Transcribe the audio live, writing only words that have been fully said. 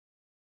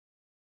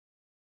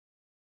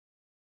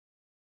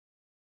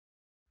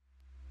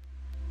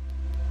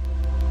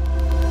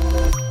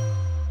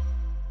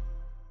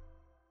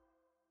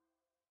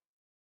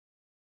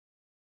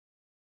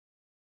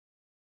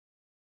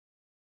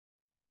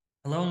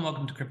Hello and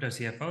welcome to Crypto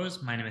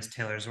CFOs. My name is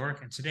Taylor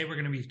Zork, and today we're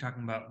going to be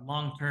talking about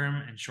long-term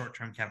and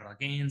short-term capital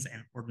gains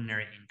and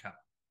ordinary income.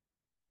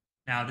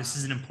 Now, this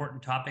is an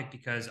important topic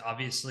because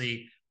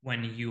obviously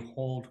when you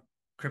hold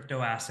crypto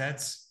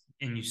assets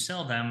and you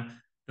sell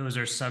them, those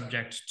are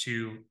subject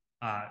to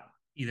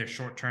either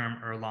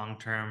short-term or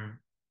long-term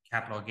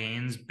capital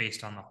gains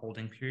based on the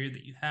holding period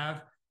that you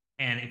have.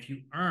 And if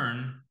you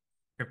earn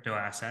crypto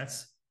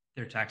assets,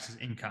 they're taxed as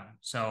income.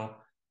 So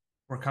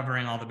we're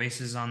covering all the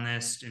bases on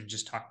this and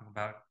just talking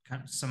about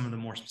some of the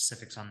more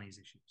specifics on these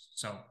issues.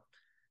 So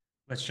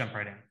let's jump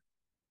right in.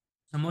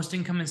 So most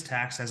income is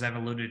taxed, as I've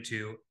alluded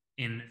to,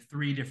 in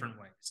three different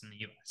ways in the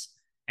US.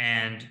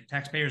 And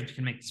taxpayers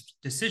can make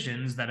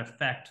decisions that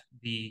affect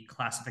the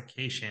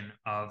classification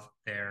of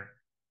their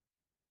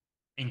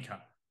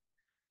income.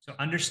 So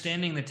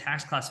understanding the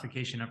tax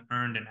classification of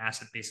earned and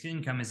asset-based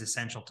income is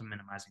essential to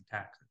minimizing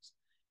taxes.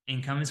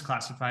 Income is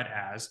classified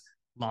as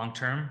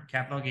long-term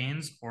capital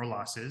gains or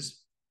losses,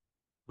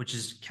 which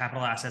is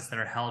capital assets that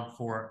are held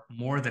for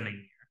more than a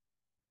year.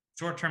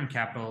 Short-term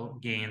capital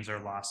gains or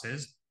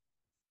losses,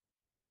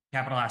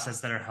 capital assets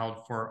that are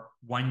held for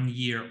 1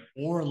 year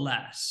or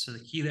less. So the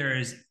key there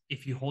is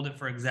if you hold it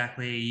for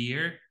exactly a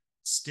year,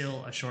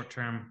 still a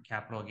short-term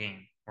capital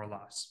gain or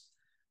loss.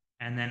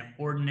 And then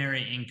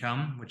ordinary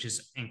income, which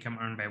is income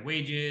earned by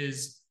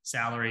wages,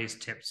 salaries,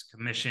 tips,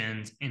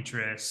 commissions,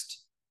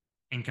 interest,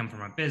 income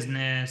from a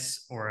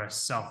business or a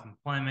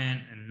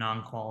self-employment, and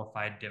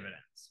non-qualified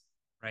dividends,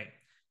 right?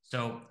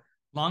 So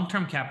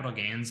long-term capital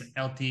gains,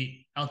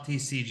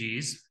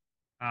 LTCGs,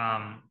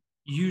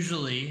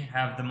 usually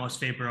have the most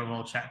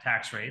favorable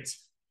tax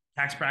rates.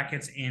 Tax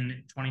brackets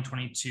in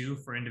 2022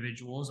 for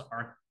individuals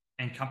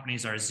and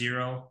companies are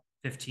 0,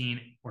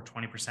 15, or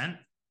 20%,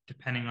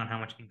 depending on how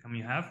much income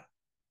you have.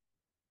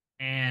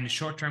 And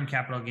short-term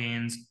capital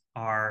gains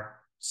are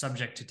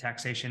subject to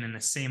taxation in the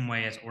same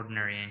way as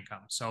ordinary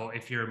income. So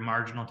if your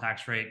marginal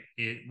tax rate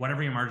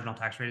whatever your marginal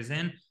tax rate is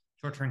in,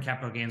 short-term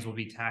capital gains will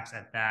be taxed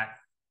at that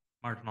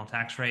marginal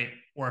tax rate,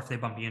 or if they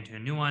bump you into a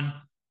new one,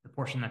 the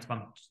portion that's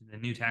bumped to the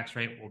new tax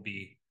rate will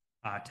be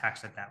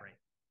taxed at that rate.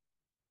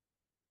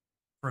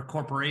 For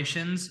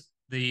corporations,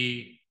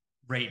 the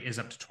rate is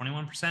up to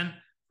 21%.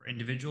 For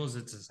individuals,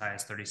 it's as high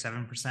as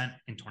 37%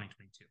 in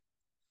 2022.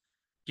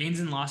 Gains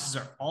and losses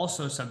are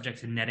also subject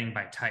to netting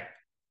by type.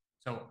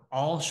 So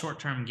all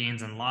short-term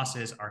gains and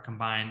losses are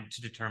combined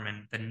to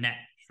determine the net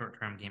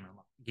short-term gain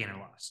or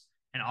loss.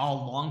 And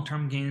all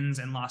long-term gains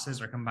and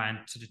losses are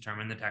combined to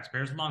determine the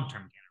taxpayer's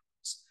long-term gain or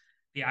loss.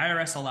 The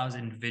IRS allows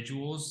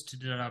individuals to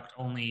deduct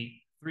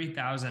only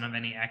 $3,000 of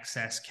any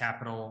excess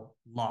capital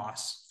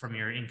loss from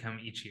your income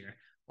each year,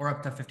 or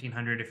up to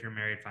 $1,500 if you're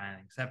married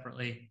filing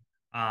separately,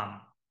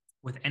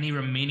 with any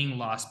remaining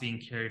loss being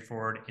carried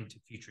forward into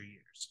future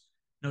years.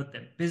 Note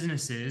that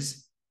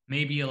businesses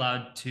may be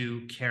allowed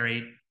to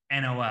carry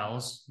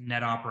NOLs,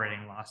 net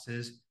operating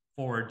losses,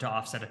 forward to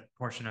offset a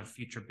portion of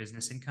future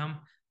business income.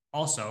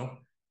 Also,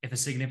 if a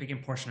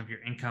significant portion of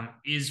your income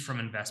is from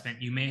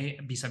investment, you may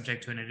be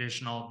subject to an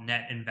additional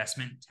net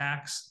investment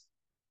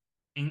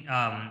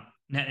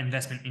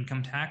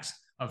income tax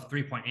of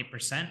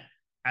 3.8%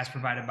 as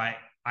provided by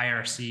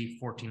IRC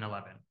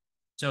 1411.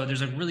 So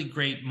there's a really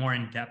great, more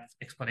in-depth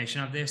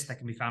explanation of this that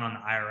can be found on the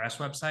IRS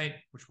website,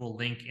 which we'll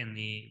link in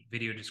the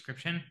video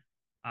description,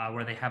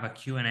 where they have a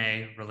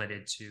Q&A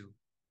related to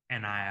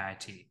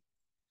NIIT.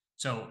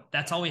 So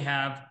that's all we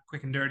have.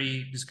 Quick and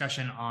dirty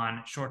discussion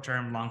on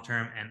short-term,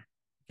 long-term, and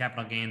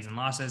capital gains and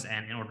losses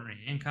and ordinary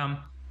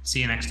income.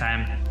 See you next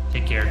time.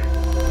 Take care.